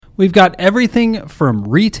We've got everything from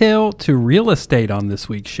retail to real estate on this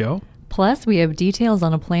week's show. Plus, we have details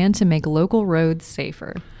on a plan to make local roads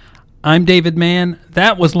safer. I'm David Mann,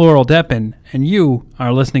 that was Laurel Deppen, and you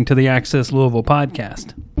are listening to the Access Louisville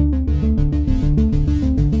podcast.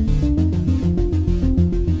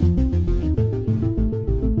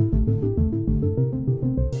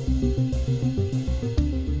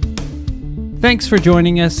 Thanks for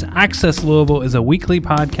joining us. Access Louisville is a weekly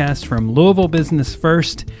podcast from Louisville Business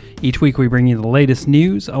First. Each week we bring you the latest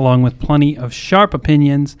news along with plenty of sharp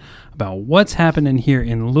opinions about what's happening here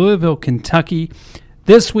in Louisville, Kentucky.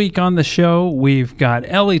 This week on the show, we've got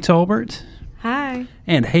Ellie Tolbert. Hi.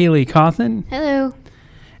 And Haley Cawthon. Hello.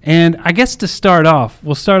 And I guess to start off,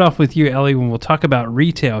 we'll start off with you, Ellie, when we'll talk about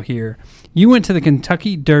retail here. You went to the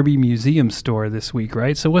Kentucky Derby Museum store this week,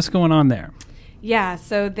 right? So what's going on there? Yeah,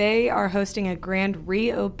 so they are hosting a grand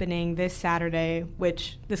reopening this Saturday,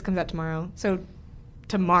 which this comes out tomorrow. So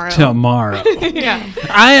tomorrow. Yeah.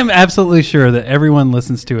 I am absolutely sure that everyone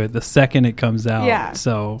listens to it the second it comes out. Yeah.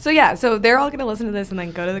 So they're all going to listen to this and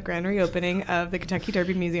then go to the grand reopening of the Kentucky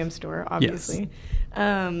Derby Museum store, obviously.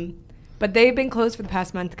 Yes. But they've been closed for the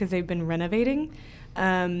past month because they've been renovating.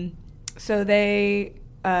 So they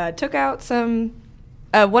took out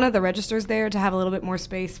one of the registers there to have a little bit more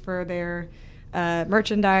space for their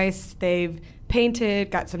merchandise. They've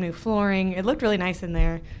painted, got some new flooring. It looked really nice in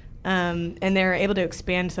there. And they're able to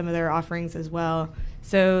expand some of their offerings as well.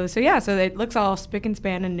 So it looks all spick and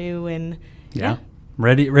span and new and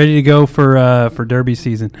ready to go for Derby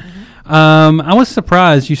season. Mm-hmm. I was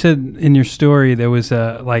surprised. You said in your story there was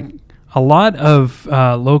a lot of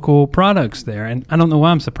local products there, and I don't know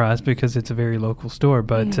why I'm surprised because it's a very local store.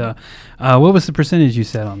 But what was the percentage you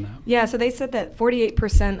said on that? Yeah, so they said that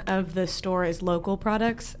 48% of the store is local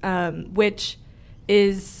products, which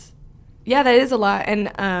is, that is a lot.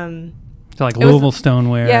 And so like Louisville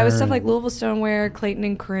stoneware. Yeah, it was stuff like Louisville stoneware, Clayton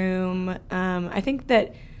and Croom. I think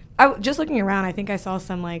that just looking around, I think I saw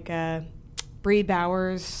some like Bree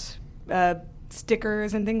Bowers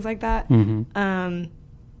stickers and things like that. Mm-hmm.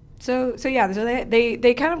 So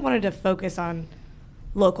they kind of wanted to focus on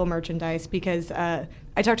local merchandise because I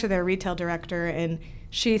talked to their retail director and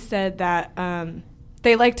she said that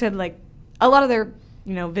they like to a lot of their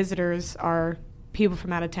visitors are people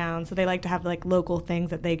from out of town, so they like to have local things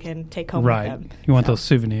that they can take home with them. You want those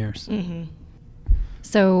souvenirs. Mm-hmm.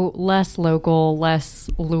 So less local, less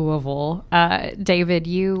Louisville. David,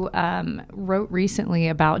 you wrote recently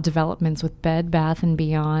about developments with Bed Bath &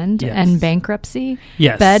 Beyond and bankruptcy.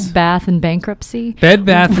 Yes. Bed Bath and bankruptcy. Bed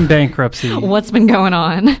Bath and bankruptcy. What's been going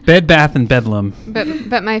on? Bed Bath and Bedlam.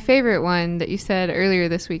 But my favorite one that you said earlier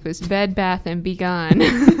this week was Bed Bath and Be Gone.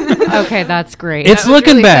 Okay, that's great. It's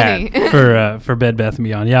looking really bad for Bed Bath &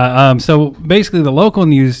 Beyond. Yeah. So basically the local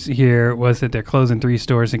news here was that they're closing 3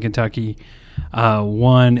 stores in Kentucky.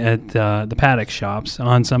 One at the Paddock Shops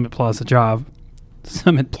on Summit Plaza Drive,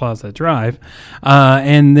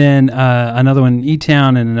 and then another one in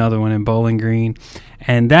E-Town and another one in Bowling Green.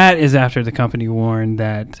 And that is after the company warned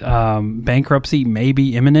that bankruptcy may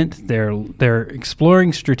be imminent. They're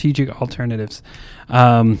exploring strategic alternatives.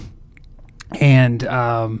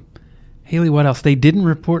 Haley, what else? They didn't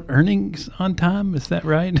report earnings on time. Is that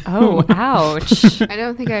right? Oh, ouch. I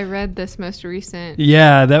don't think I read this most recent.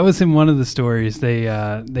 Yeah, that was in one of the stories. They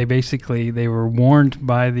were warned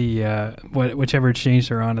by the whichever exchange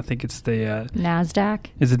they're on. I think it's the NASDAQ.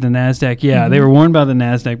 Is it the NASDAQ? Yeah, They were warned by the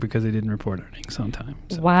NASDAQ because they didn't report earnings on time.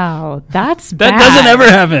 So. Wow, that's that bad. doesn't ever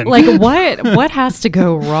happen. What has to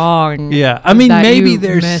go wrong? Yeah, I mean maybe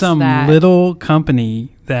there's some little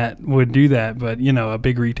company that would do that, but a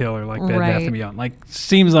big retailer like Bed Bath & Beyond,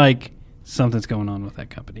 seems like something's going on with that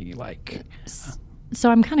company. So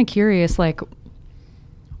I'm kind of curious,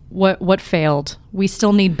 what failed? We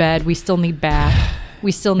still need bed. We still need bath.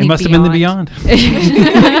 We still need. It must have been the Beyond.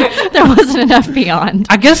 There wasn't enough Beyond.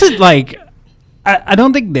 I guess it I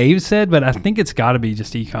don't think they've said, but I think it's got to be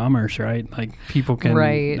just e-commerce, right? People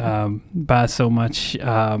can buy so much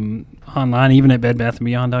online, even at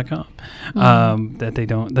bedbathandbeyond.com,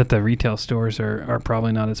 that the retail stores are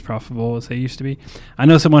probably not as profitable as they used to be. I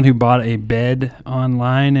know someone who bought a bed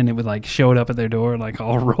online and it would showed up at their door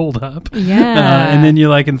all rolled up. Yeah. And then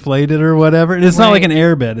you inflate it or whatever. And it's not like an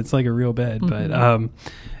air bed; it's like a real bed. Mm-hmm. But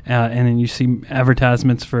and then you see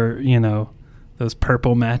advertisements for those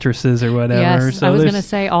purple mattresses or whatever. Yes, so I was going to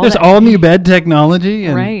say there's all new bed technology,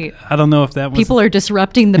 and I don't know if that was people are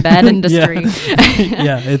disrupting the bed industry.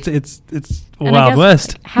 Yeah, it's Wild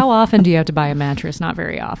West. How often do you have to buy a mattress? Not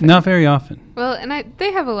very often. Not very often. Well, and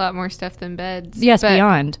they have a lot more stuff than beds. Yes,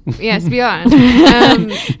 Beyond. Yes, Beyond.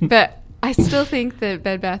 But I still think that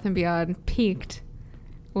Bed Bath & Beyond peaked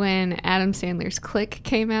when Adam Sandler's Click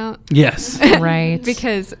came out. Yes. Right.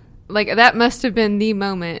 Because like that must have been the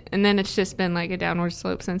moment, and then it's just been like a downward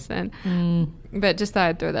slope since then. But just thought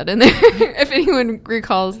I'd throw that in there if anyone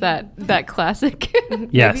recalls that classic.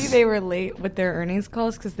 Yes. Maybe they were late with their earnings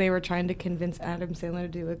calls because they were trying to convince Adam Sandler to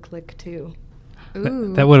do a Click too.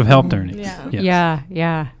 Ooh. That would have helped earnings. Yeah. Yes.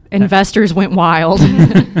 Yeah. Investors went wild.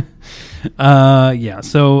 Yeah.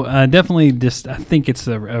 So definitely, just I think it's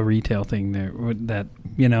a retail thing there that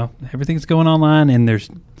everything's going online and there's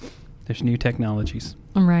new technologies.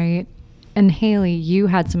 Right. And Haley, you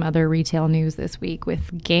had some other retail news this week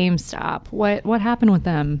with GameStop. What happened with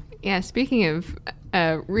them? Yeah. Speaking of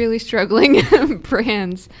really struggling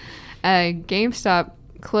brands, GameStop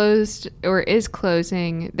closed or is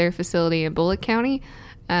closing their facility in Bullitt County.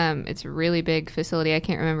 It's a really big facility. I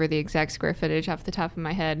can't remember the exact square footage off the top of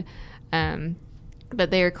my head.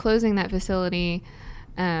 But they are closing that facility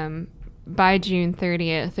by June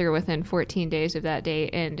 30th or within 14 days of that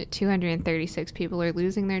date, and 236 people are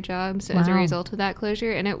losing their jobs as a result of that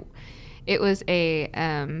closure. And it was a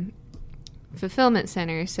fulfillment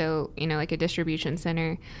center, so like a distribution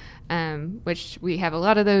center, which we have a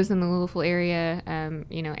lot of those in the Louisville area.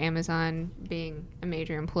 Amazon being a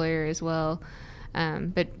major employer as well.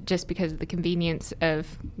 But just because of the convenience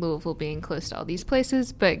of Louisville being close to all these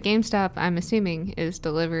places. But GameStop, I'm assuming, is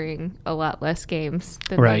delivering a lot less games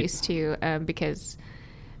than they used to because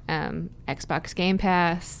Xbox Game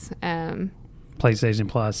Pass, PlayStation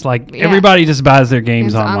Plus. Everybody just buys their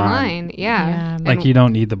games online. Yeah. Like you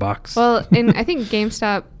don't need the box. Well, and I think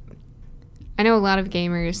GameStop, I know a lot of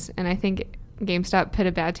gamers, and I think GameStop put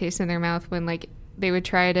a bad taste in their mouth when they would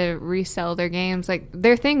try to resell their games.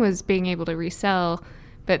 Their thing was being able to resell,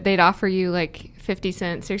 but they'd offer you 50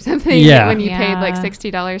 cents or something when you paid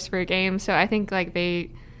 $60 for a game. So I think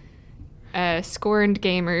they scorned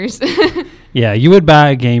gamers. Yeah, you would buy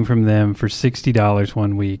a game from them for $60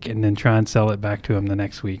 one week and then try and sell it back to them the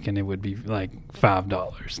next week, and it would be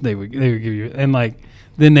 $5. They would give you, and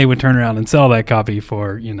then they would turn around and sell that copy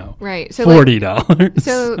for right. So $40.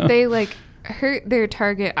 So they hurt their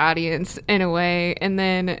target audience in a way, and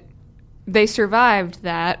then they survived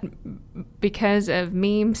that because of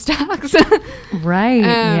meme stocks.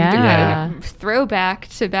 Right. Throwback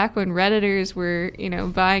to back when Redditors were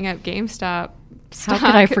buying up GameStop stock. How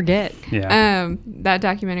could I forget? Yeah. That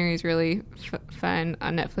documentary is really fun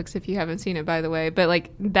on Netflix if you haven't seen it, by the way. But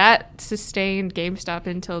that sustained GameStop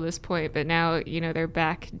until this point, but now they're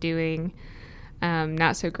back doing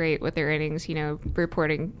not so great with their earnings,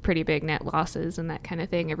 reporting pretty big net losses and that kind of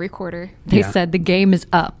thing every quarter. They said the game is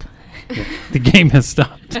up. Yeah, the game has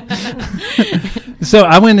stopped. So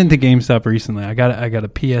I went into GameStop recently. I got a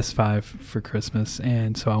PS5 for Christmas,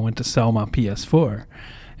 and so I went to sell my PS4,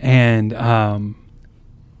 and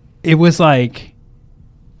it was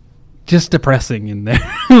just depressing in there.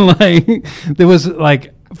 There was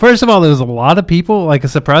first of all, there was a lot of people, a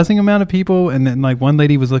surprising amount of people, and then one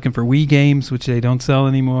lady was looking for Wii games, which they don't sell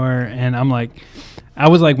anymore, and I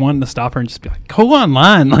was wanting to stop her and just be go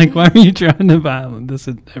online. Why are you trying to buy this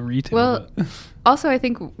at retail? Well, also I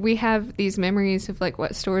think we have these memories of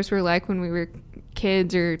what stores were like when we were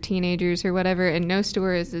kids or teenagers or whatever, and no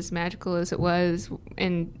store is as magical as it was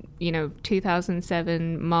in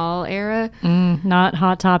 2007 mall era. Not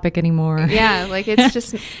Hot Topic anymore. Yeah, it's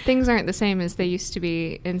just things aren't the same as they used to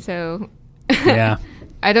be, and so yeah,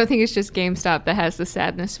 I don't think it's just GameStop that has the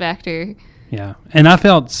sadness factor. Yeah, and I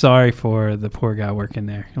felt sorry for the poor guy working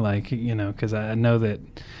there, because I know that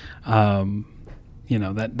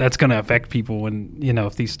that's going to affect people when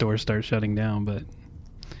if these stores start shutting down, but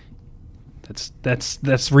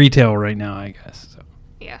that's retail right now, I guess. So.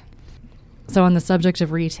 Yeah. So on the subject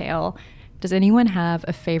of retail, does anyone have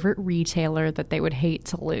a favorite retailer that they would hate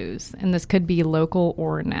to lose? And this could be local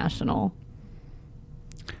or national.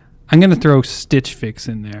 I'm going to throw Stitch Fix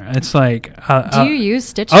in there. It's do you use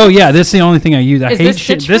Stitch Fix? Oh, yeah. This is the only thing I use. I hate Stitch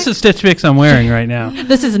Fix? This is Stitch Fix I'm wearing right now.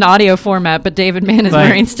 This is an audio format, but David Mann is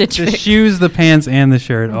wearing Stitch Fix. The shoes, the pants, and the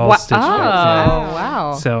shirt, all Stitch Fix. Oh,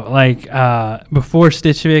 wow. So, before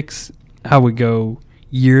Stitch Fix, I would go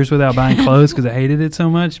years without buying clothes because I hated it so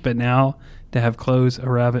much. But now to have clothes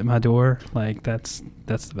arrive at my door, that's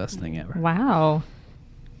the best thing ever. Wow.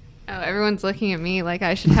 Oh, everyone's looking at me like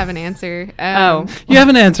I should have an answer. You have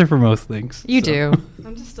an answer for most things. You do.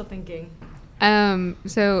 I'm just still thinking.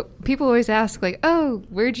 So people always ask, oh,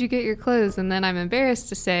 where'd you get your clothes? And then I'm embarrassed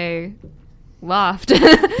to say Loft.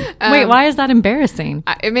 Wait, why is that embarrassing?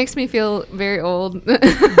 It makes me feel very old.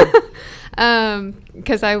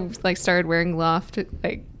 Because I started wearing Loft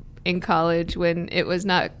in college when it was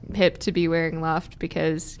not hip to be wearing Loft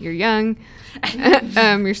because you're young.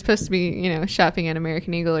 You're supposed to be, shopping at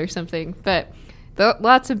American Eagle or something. But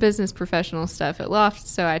lots of business professional stuff at Loft,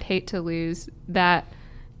 so I'd hate to lose that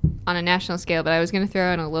on a national scale. But I was going to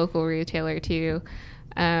throw in a local retailer too.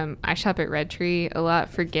 I shop at Red Tree a lot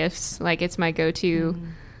for gifts. Like, it's my go-to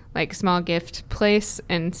like small gift place,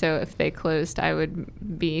 and so if they closed, I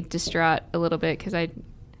would be distraught a little bit because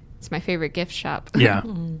it's my favorite gift shop. Yeah.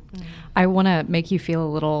 I want to make you feel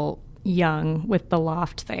a little young with the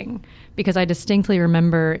Loft thing, because I distinctly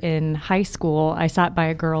remember in high school I sat by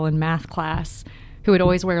a girl in math class who would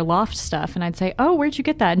always wear Loft stuff, and I'd say, "Oh, where'd you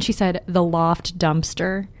get that?" And she said, "The Loft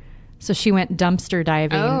dumpster." So she went dumpster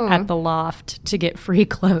diving at the Loft to get free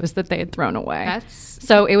clothes that they had thrown away.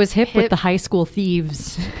 So it was hip with the high school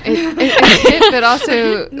thieves. It's hip, but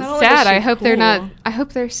also sad. I hope they're not. I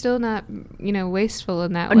hope they're still not, wasteful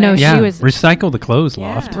in that way. No, she was recycle the clothes,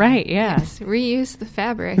 Loft. Right? Yeah. Yes, reuse the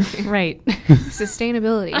fabric. Right.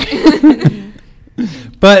 Sustainability.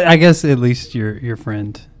 But I guess at least your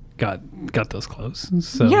friend got those clothes.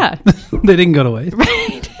 So yeah, they didn't go to waste.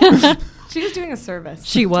 Right. She was doing a service.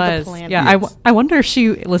 She was. Yeah. Yes. I wonder if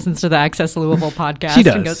she listens to the Access Louisville podcast. She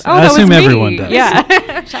does. And goes, "Oh, I that assume was me." everyone does.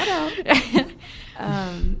 Yeah. Shout out.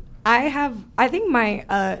 I think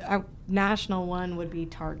my national one would be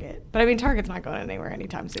Target. But I mean, Target's not going anywhere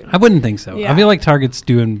anytime soon. I wouldn't think so. Yeah. I feel like Target's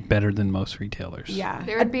doing better than most retailers. Yeah.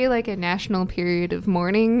 There would be like a national period of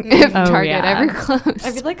mourning if Target ever closed.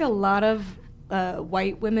 I feel like a lot of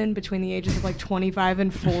white women between the ages of like 25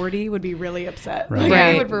 and 40 would be really upset. Right. Like,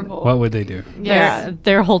 Right. they would revolt. What would they do? Yeah.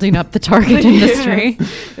 They're holding up the Target industry.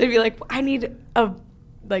 Yes. They'd be like, I need a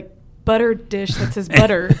butter dish that says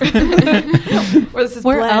butter. Or this is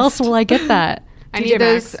Where blessed. else will I get that? I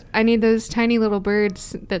need those tiny little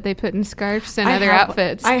birds that they put in scarves and other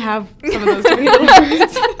outfits. I have some of those tiny little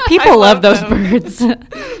birds. People love those them. birds.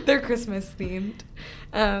 They're Christmas themed.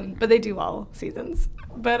 But they do all seasons.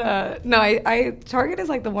 But no, I Target is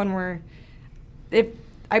like the one where if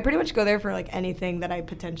I pretty much go there for like anything that I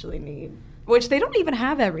potentially need, which they don't even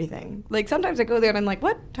have everything. Like sometimes I go there and I'm like,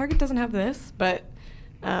 what? Target doesn't have this? But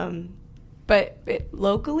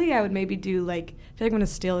locally I would maybe do like, I feel like I'm going to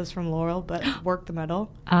steal this from Laurel, but Work the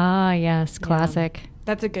Metal. Ah, yes. Classic. Yeah.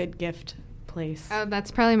 That's a good gift place. Oh,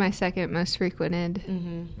 that's probably my second most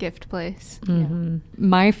frequented gift place. Mm-hmm.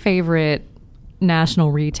 My favorite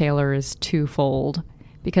national retailer is twofold,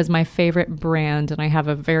 because my favorite brand, and I have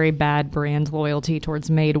a very bad brand loyalty towards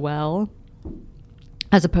Madewell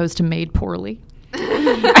as opposed to Made Poorly.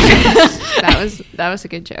 That was a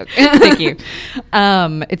good joke. Thank you.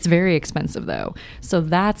 It's very expensive though, so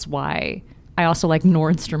that's why I also like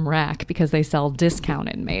Nordstrom Rack, because they sell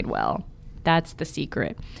discounted Madewell. That's the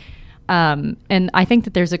secret. And I think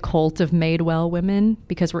that there's a cult of Madewell women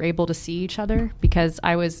because we're able to see each other. Because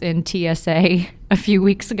I was in TSA a few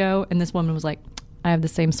weeks ago, and this woman was like, I have the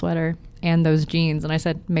same sweater and those jeans. And I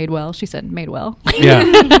said, Madewell. She said, Madewell. Yeah.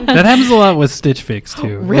 That happens a lot with Stitch Fix,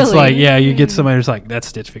 too. Really? It's like, yeah, you get somebody who's like, that's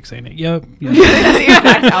Stitch Fix, ain't it? Yep. That's the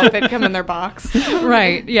exact outfit come in their box.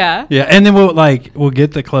 Right. Yeah. Yeah, and then we'll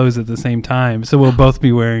get the clothes at the same time, so we'll both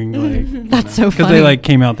be wearing like That's so funny. because they like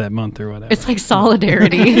came out that month or whatever. It's like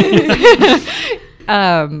solidarity.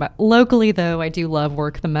 Locally, though, I do love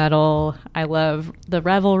Work the Metal. I love the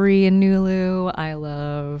Revelry in Nulu. I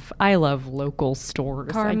love local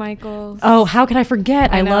stores. Carmichael's. How could I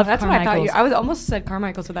forget? I love that's Carmichael's. what I thought you. I was almost said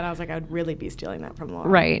Carmichael's, so then I was like, I would really be stealing that from Laura.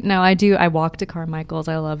 Right. No, I do. I walk to Carmichael's.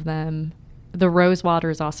 I love them. The Rosewater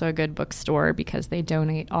is also a good bookstore because they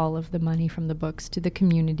donate all of the money from the books to the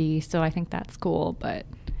community. So I think that's cool. But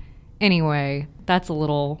anyway, that's a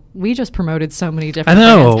little. We just promoted so many different. I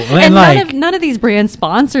know, brands. and and like, none of these brands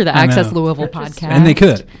sponsor the I Access know. Louisville podcast, and they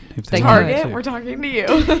could. If They Target, wanted we're to. talking to you.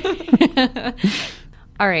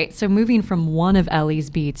 All right, so moving from one of Ellie's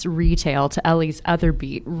beats, retail, to Ellie's other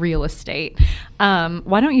beat, real estate.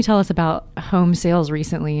 Why don't you tell us about home sales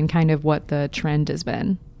recently and kind of what the trend has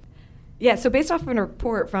been? Yeah, so based off of a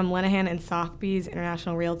report from Lenahan and Sotheby's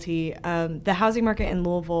International Realty, the housing market in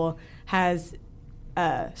Louisville has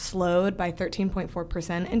slowed by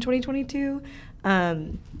 13.4% in 2022.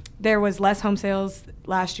 There was less home sales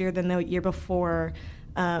last year than the year before,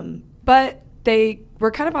 but they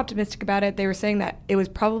were kind of optimistic about it. They were saying that it was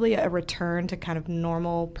probably a return to kind of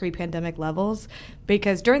normal pre-pandemic levels,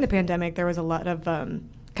 because during the pandemic there was a lot of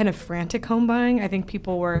kind of frantic home buying. I think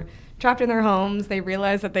people were trapped in their homes. They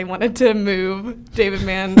realized that they wanted to move, David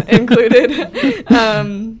Mann included.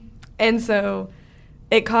 And so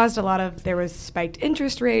it caused there was spiked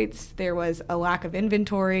interest rates, there was a lack of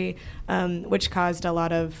inventory, which caused a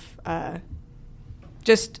lot of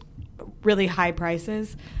just really high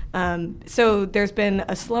prices. So there's been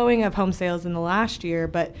a slowing of home sales in the last year,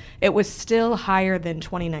 but it was still higher than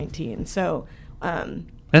 2019. So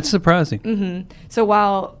that's surprising. Mm-hmm. So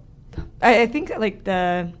while I think like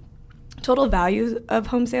the total value of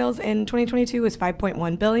home sales in 2022 was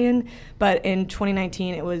 $5.1 billion, but in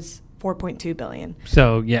 2019 it was $4.2 billion.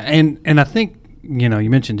 So yeah, and I think, you know, you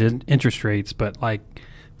mentioned interest rates, but like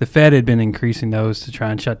the Fed had been increasing those to try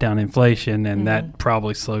and shut down inflation, and that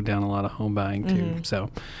probably slowed down a lot of home buying too. So,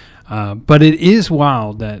 but it is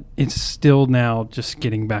wild that it's still now just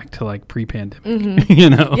getting back to like pre-pandemic. You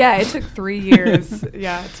know? Yeah, it took 3 years.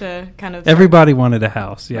 To kind of. Everybody wanted a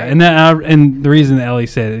house. Yeah, Right. and the reason Ellie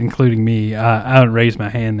said, including me, I raised my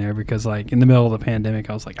hand there because like in the middle of the pandemic,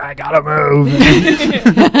 I was like, I gotta move.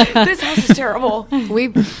 This house is terrible.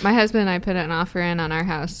 My husband and I put an offer in on our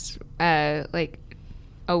house like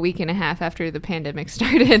a week and a half after the pandemic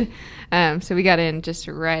started. So we got in just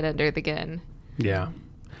right under the gun. Yeah.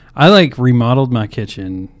 I like remodeled my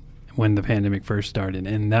kitchen when the pandemic first started,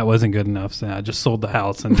 and that wasn't good enough. So I just sold the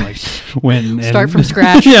house and like went and Start from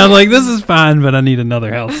scratch. Yeah, like this is fine, but I need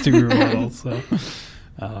another house to remodel.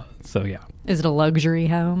 So yeah. Is it a luxury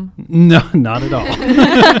home? No, not at all.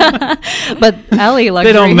 But Ellie,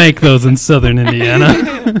 luxury. They don't make those in Southern Indiana.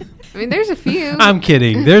 I mean, there's a few. I'm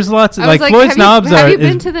kidding. There's lots of I was like Floyd's Knobs have are. you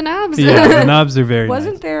been to the Knobs? Yeah, the Knobs are very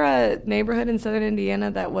Wasn't nice. there a neighborhood in Southern Indiana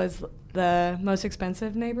that was the most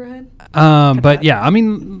expensive neighborhood? But yeah, I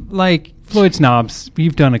mean, like Floyd's Knobs,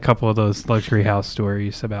 you've done a couple of those luxury house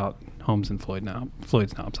stories about homes in Floyd's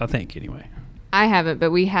Knobs, I think, anyway. I haven't,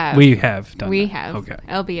 but we have. We have done We that. have. Okay.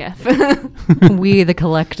 LBF. We, the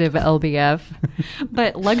collective LBF.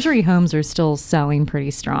 But luxury homes are still selling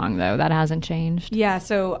pretty strong, though. That hasn't changed. Yeah,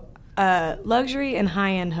 so luxury and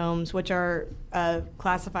high-end homes, which are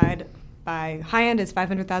classified by high-end is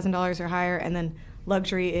 $500,000 or higher, and then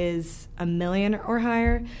luxury is $1 million or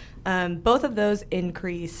higher. Both of those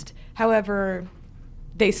increased. However,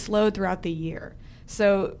 they slowed throughout the year.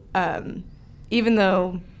 So even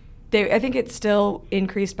though I think it still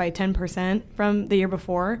increased by 10% from the year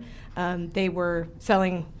before, they were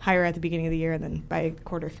selling higher at the beginning of the year, and then by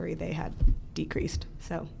quarter three they had decreased.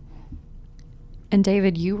 So. And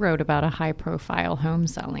David, you wrote about a high-profile home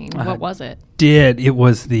selling. What was it? It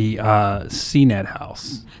was the CNET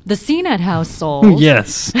house. The CNET house sold.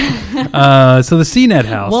 Yes. So the CNET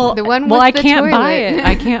house. Well, The one well, with I the can't buy toilet. it.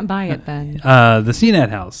 I can't buy it then. The CNET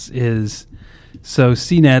house is, so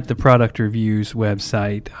CNET, the product reviews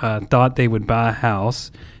website, thought they would buy a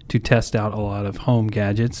house to test out a lot of home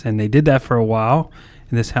gadgets, and they did that for a while.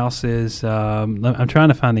 And this house is, I'm trying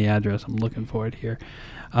to find the address. I'm looking for it here.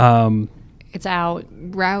 It's out.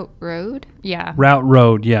 Route Road? Yeah. Route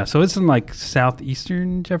Road, yeah. So it's in like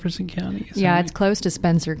southeastern Jefferson County. Is that Yeah, right? it's close to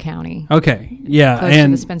Spencer County. Okay, yeah, Close to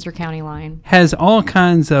and the Spencer County line. has all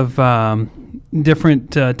kinds of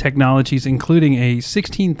different technologies, including a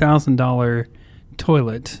 $16,000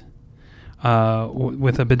 toilet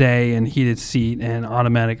with a bidet and heated seat and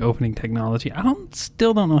automatic opening technology.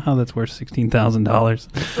 Still don't know how that's worth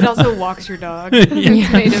 $16,000. It also walks your dog.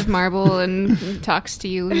 It's made of marble and talks to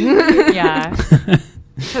you. Yeah.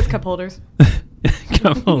 Has cup holders.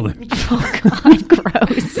 Cup holders. Oh, God,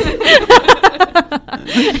 gross.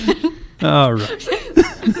 All right.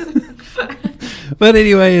 But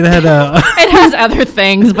anyway, it had a... It has other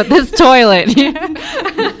things, but this toilet.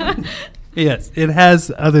 Yes, it has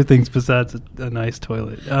other things besides a nice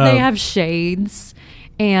toilet. They have shades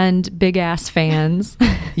and big-ass fans.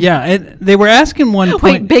 Yeah, they were asking one point...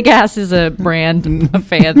 Wait, Big Ass is a brand of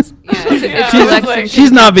fans. Yeah, it's Yeah, a I was like-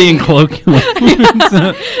 She's not being colloquial.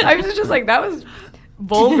 So- I was just like, that was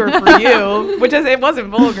vulgar for you, which is, it wasn't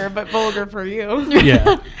vulgar, but vulgar for you.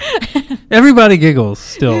 yeah. Everybody giggles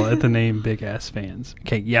still at the name Big Ass Fans.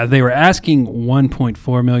 Okay, yeah, they were asking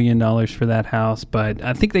 $1.4 million for that house, but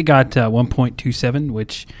I think they got 1.27,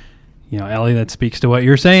 which, you know, Ellie, that speaks to what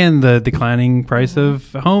you're saying, the declining price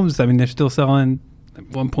of homes. I mean, they're still selling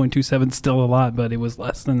 1.27, still a lot, but it was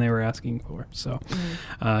less than they were asking for. So,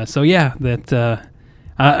 so yeah, that...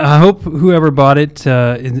 I hope whoever bought it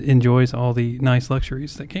enjoys all the nice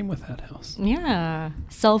luxuries that came with that house. Yeah.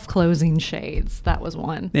 Self-closing shades. That was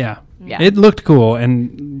one. Yeah. Yeah. It looked cool,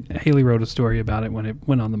 and Haley wrote a story about it when it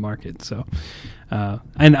went on the market. So,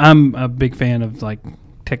 and I'm a big fan of like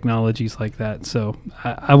technologies like that, so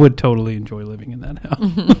I would totally enjoy living in that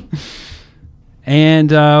house.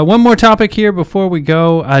 And one more topic here before we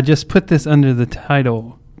go. I just put this under the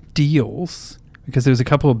title Deals because there was a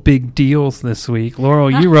couple of big deals this week. Laurel,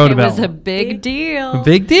 you wrote about... It was a big deal. A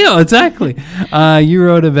big deal, exactly. You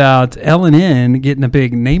wrote about L&N getting a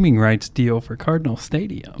big naming rights deal for Cardinal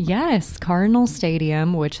Stadium. Yes, Cardinal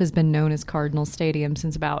Stadium, which has been known as Cardinal Stadium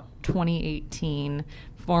since about 2018,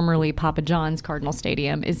 formerly Papa John's Cardinal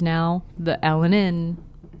Stadium, is now the L&N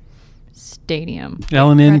Stadium.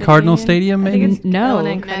 L&N Cardinal Stadium, maybe? No.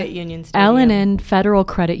 L&N Credit Union Stadium. L&N Federal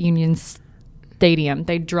Credit Union Stadium.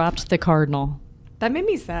 They dropped the Cardinal. That made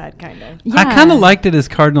me sad, kind of. Yeah. I kind of liked it as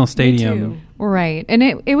Cardinal Stadium. Me too. Right. And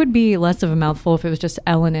it would be less of a mouthful if it was just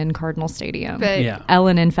L&N Cardinal Stadium. But Yeah.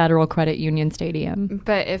 L&N Federal Credit Union Stadium.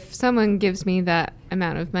 But if someone gives me that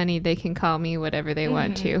amount of money, they can call me whatever they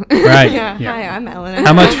want to. Right. Yeah. Yeah. Hi, I'm Ellen.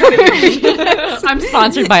 How much? I'm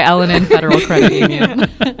sponsored by L&N Federal Credit Union.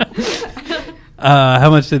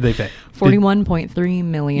 How much did they pay? $41.3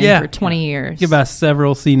 million for 20 years. You buy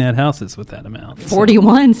several CNET houses with that amount.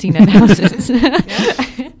 41 CNET houses.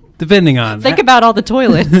 Depending on. Think about all the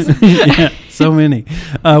toilets. Yeah, so many.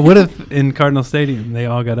 What if in Cardinal Stadium they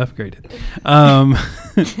all got upgraded?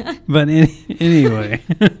 But anyway,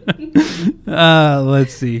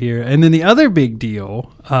 let's see here. And then the other big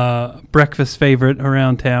deal, breakfast favorite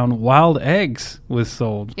around town, Wild Eggs was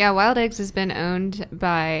sold. Yeah, Wild Eggs has been owned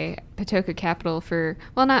by Patoka Capital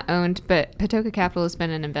not owned, but Patoka Capital has been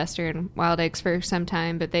an investor in Wild Eggs for some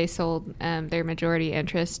time, but they sold their majority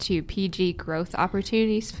interest to PG Growth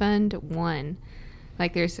Opportunities Fund 1.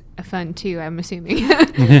 Like there's a fund 2, I'm assuming.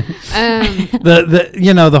 The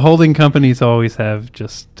holding companies always have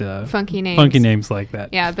just funky names like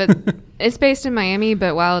that. Yeah, but it's based in Miami,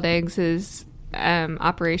 but Wild Eggs is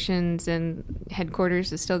operations and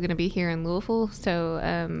headquarters is still going to be here in Louisville.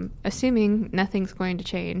 So assuming nothing's going to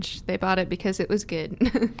change, they bought it because it was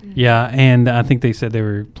good. Yeah, and I think they said they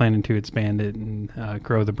were planning to expand it and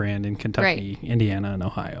grow the brand in Kentucky, right. Indiana, and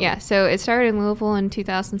Ohio. Yeah, so it started in Louisville in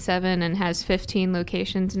 2007 and has 15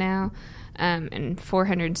 locations now and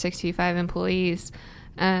 465 employees.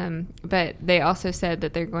 But they also said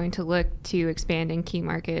that they're going to look to expand in key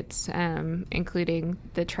markets, including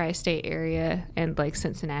the tri-state area and like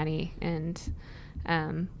Cincinnati and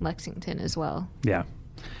Lexington as well. Yeah.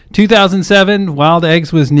 2007, Wild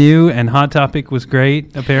Eggs was new and Hot Topic was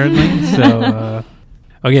great, apparently. So,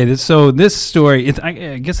 so this story,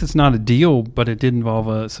 I guess it's not a deal, but it did involve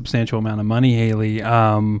a substantial amount of money, Haley.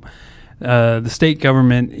 The state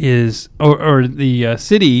government is, or the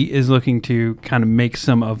city is looking to kind of make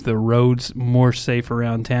some of the roads more safe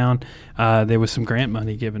around town. There was some grant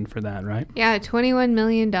money given for that, right? Yeah, $21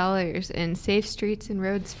 million in Safe Streets and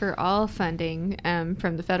Roads for All funding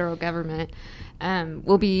from the federal government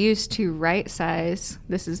will be used to right size.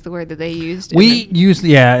 This is the word that they used. We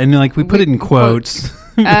put it in quotes.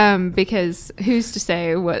 Because who's to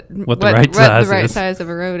say what the right size of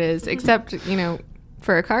a road is, except,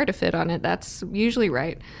 for a car to fit on it, that's usually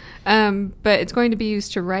right. But it's going to be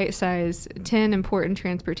used to right size 10 important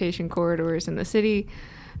transportation corridors in the city.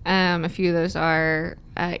 A few of those are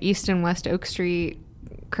East and West Oak Street,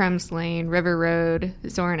 Crumbs Lane, River Road,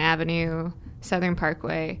 Zorn Avenue, Southern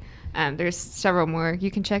Parkway. There's several more. You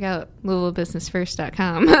can check out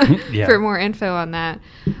LouisvilleBusinessFirst.com for more info on that.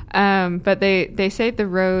 But they say the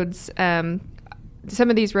roads,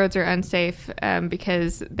 some of these roads are unsafe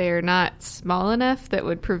because they're not small enough that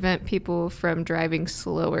would prevent people from driving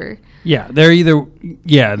slower. Yeah,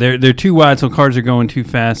 they're too wide, so cars are going too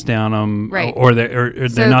fast down them, right? Or they're not safe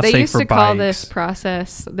for bikes. They used to call this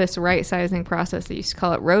process, this right sizing process, they used to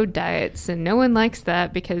call it road diets, and no one likes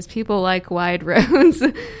that because people like wide roads.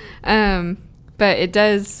 But it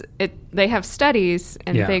does. They have studies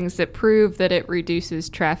and things that prove that it reduces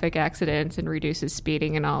traffic accidents and reduces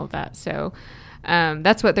speeding and all of that. So.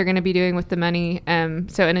 That's what they're going to be doing with the money.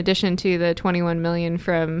 So in addition to the $21 million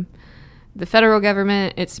from the federal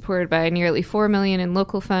government, it's supported by nearly $4 million in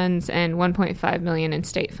local funds and $1.5 million in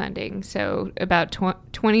state funding. So about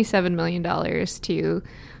 $27 million to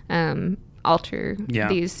alter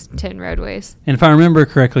these 10 roadways. And if I remember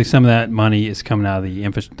correctly, some of that money is coming out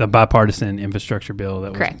of the bipartisan infrastructure bill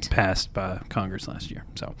that was passed by Congress last year.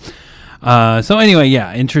 So anyway,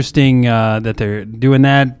 interesting that they're doing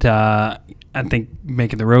that. I think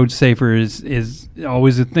making the roads safer is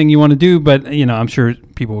always a thing you want to do, but I'm sure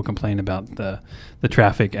people will complain about the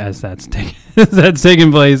traffic as that's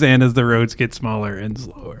taking place and as the roads get smaller and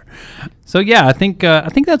slower. So I think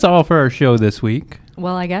that's all for our show this week.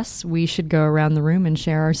 Well, I guess we should go around the room and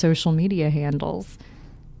share our social media handles.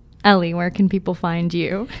 Ellie, where can people find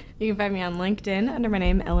you? You can find me on LinkedIn under my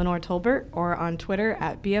name, Eleanor Tolbert, or on Twitter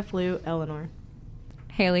at BFLouEleanor.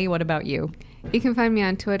 Haley, what about you? You can find me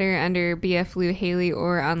on Twitter under BFLouHaley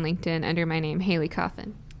or on LinkedIn under my name, Haley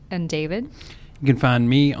Coffin. And David? You can find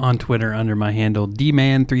me on Twitter under my handle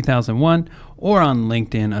dman3001 or on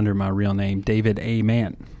LinkedIn under my real name, David A.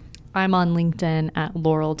 Mann. I'm on LinkedIn at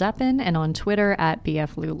Laurel Deppen and on Twitter at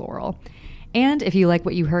BFLouLaurel. And if you like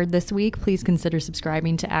what you heard this week, please consider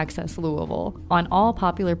subscribing to Access Louisville on all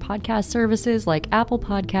popular podcast services like Apple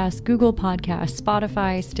Podcasts, Google Podcasts,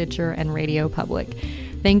 Spotify, Stitcher, and Radio Public.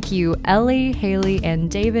 Thank you, Ellie, Haley,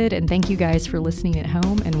 and David, and thank you guys for listening at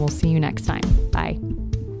home, and we'll see you next time. Bye.